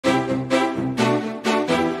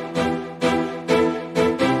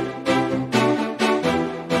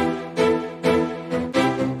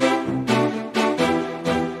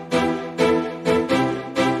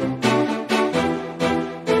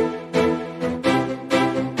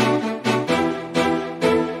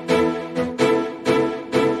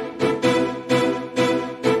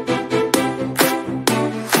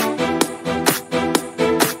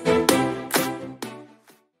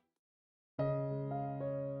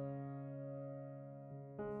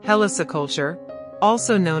Heliciculture,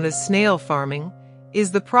 also known as snail farming,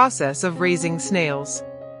 is the process of raising snails.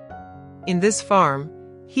 In this farm,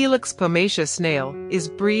 Helix pomatia snail is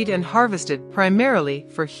bred and harvested primarily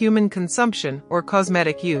for human consumption or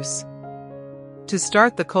cosmetic use. To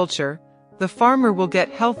start the culture, the farmer will get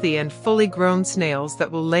healthy and fully grown snails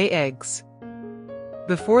that will lay eggs.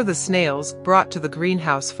 Before the snails brought to the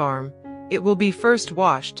greenhouse farm, it will be first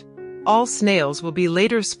washed. All snails will be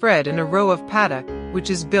later spread in a row of paddock, which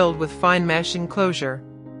is built with fine mesh enclosure.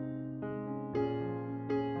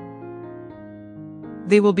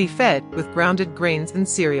 They will be fed with grounded grains and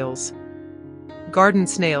cereals. Garden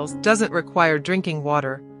snails doesn't require drinking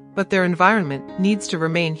water, but their environment needs to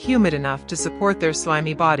remain humid enough to support their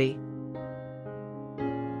slimy body.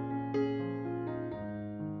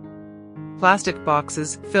 Plastic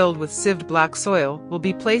boxes filled with sieved black soil will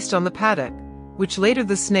be placed on the paddock, which later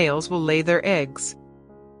the snails will lay their eggs,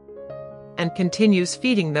 and continues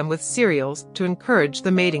feeding them with cereals to encourage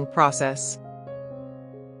the mating process.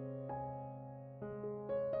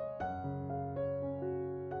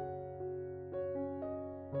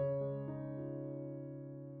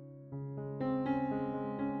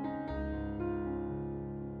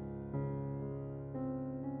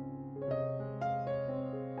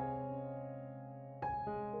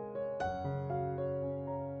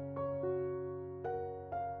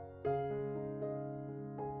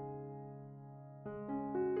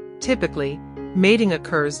 Typically, mating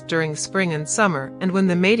occurs during spring and summer, and when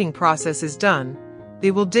the mating process is done,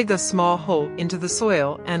 they will dig a small hole into the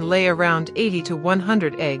soil and lay around 80 to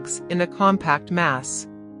 100 eggs in a compact mass.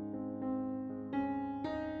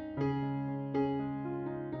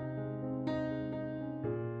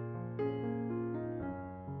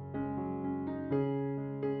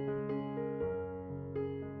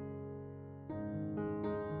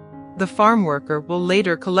 The farm worker will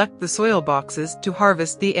later collect the soil boxes to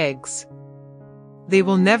harvest the eggs. They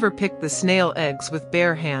will never pick the snail eggs with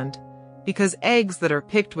bare hand, because eggs that are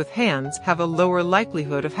picked with hands have a lower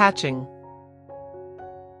likelihood of hatching.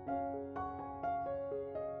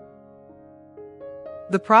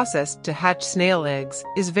 The process to hatch snail eggs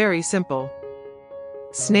is very simple.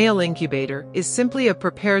 Snail incubator is simply a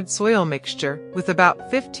prepared soil mixture with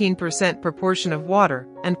about 15% proportion of water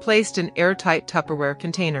and placed in airtight Tupperware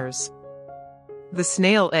containers. The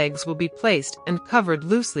snail eggs will be placed and covered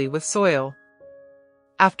loosely with soil.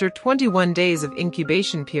 After 21 days of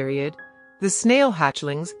incubation period, the snail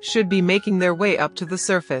hatchlings should be making their way up to the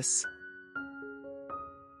surface.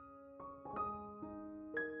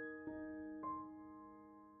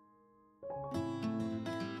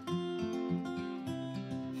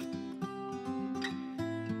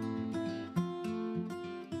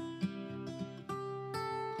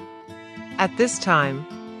 At this time,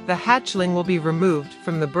 the hatchling will be removed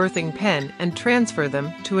from the birthing pen and transfer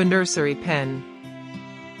them to a nursery pen.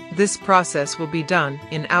 This process will be done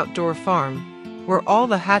in outdoor farm, where all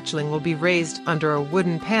the hatchling will be raised under a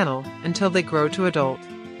wooden panel until they grow to adult.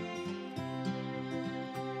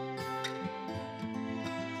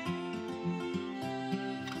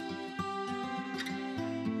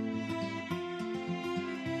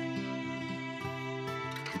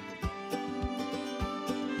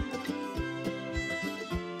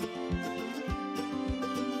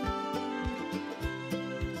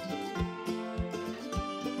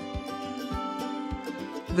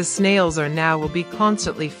 The snails will be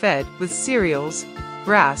constantly fed with cereals,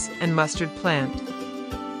 grass, and mustard plant.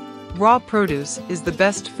 Raw produce is the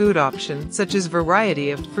best food option, such as variety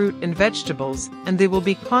of fruit and vegetables, and they will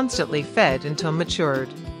be constantly fed until matured.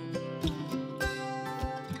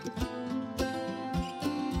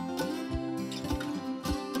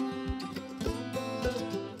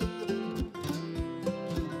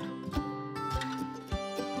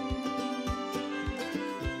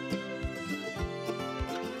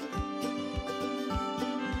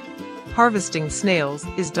 Harvesting snails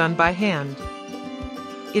is done by hand.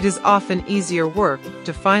 It is often easier work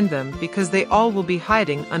to find them because they all will be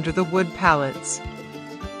hiding under the wood pallets.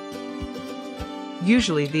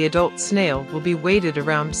 Usually the adult snail will be weighted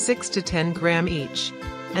around 6 to 10 grams each,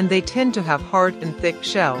 and they tend to have hard and thick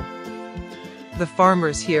shell. The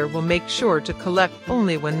farmers here will make sure to collect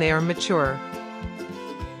only when they are mature.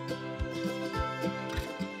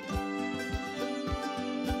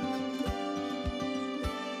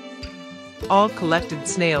 All collected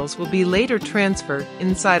snails will be later transferred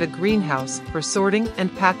inside a greenhouse for sorting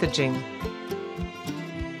and packaging.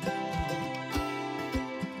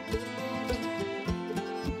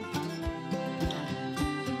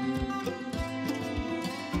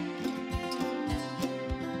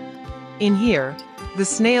 In here, The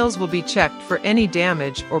snails will be checked for any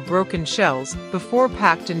damage or broken shells before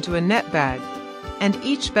packed into a net bag, and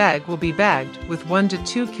each bag will be bagged with 1 to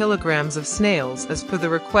 2 kilograms of snails as per the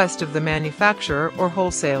request of the manufacturer or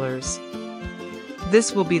wholesalers.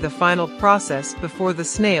 This will be the final process before the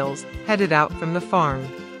snails headed out from the farm.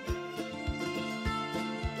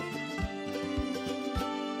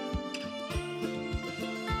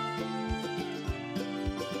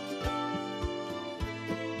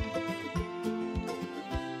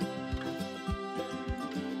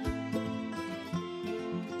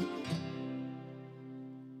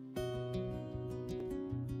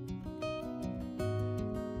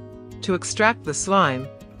 To extract the slime,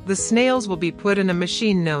 the snails will be put in a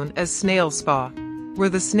machine known as Snails Pol, where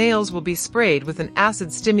the snails will be sprayed with an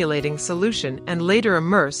acid-stimulating solution and later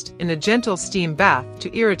immersed in a gentle steam bath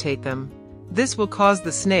to irritate them. This will cause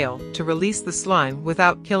the snail to release the slime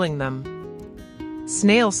without killing them.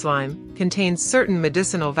 Snail slime contains certain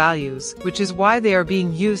medicinal values, which is why they are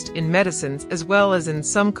being used in medicines as well as in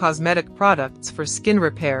some cosmetic products for skin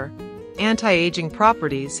repair, anti-aging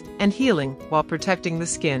properties, and healing while protecting the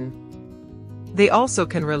skin. They also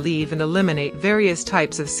can relieve and eliminate various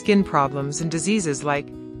types of skin problems and diseases like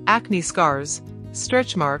acne scars,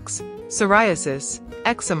 stretch marks, psoriasis,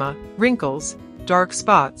 eczema, wrinkles, dark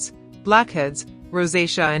spots, blackheads,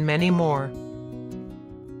 rosacea, and many more.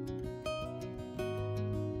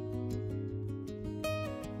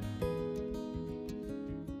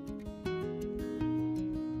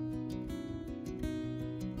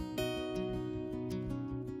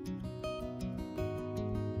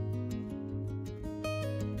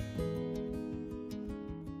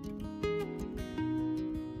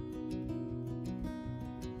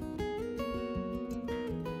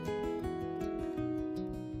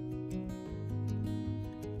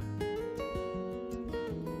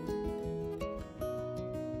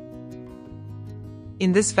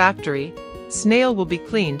 In this factory, snail will be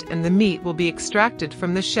cleaned and the meat will be extracted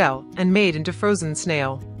from the shell and made into frozen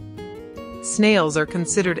snail. Snails are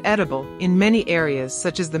considered edible in many areas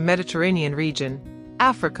such as the Mediterranean region,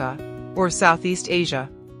 Africa, or Southeast Asia.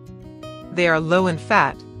 They are low in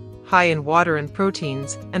fat, high in water and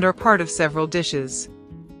proteins, and are part of several dishes.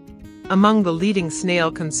 Among the leading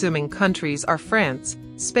snail-consuming countries are France,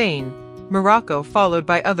 Spain, Morocco, followed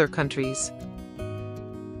by other countries.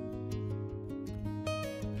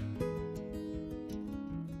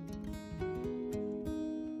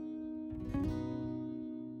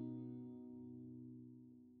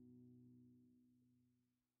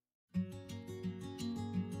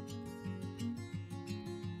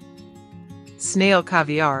 Snail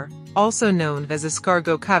caviar, also known as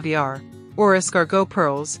escargot caviar, or escargot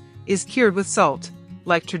pearls, is cured with salt,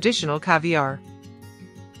 like traditional caviar.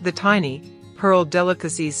 The tiny, pearl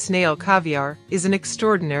delicacy snail caviar is an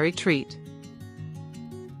extraordinary treat.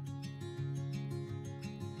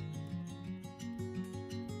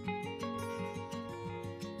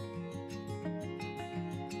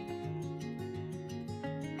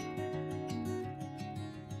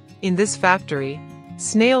 In this factory,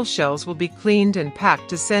 snail shells will be cleaned and packed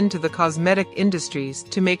to send to the cosmetic industries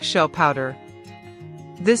to make shell powder.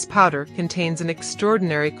 This powder contains an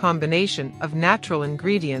extraordinary combination of natural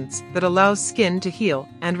ingredients that allows skin to heal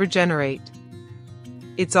and regenerate.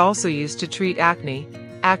 It's also used to treat acne,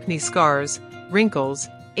 acne scars, wrinkles,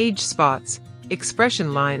 age spots,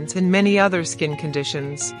 expression lines, and many other skin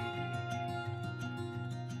conditions.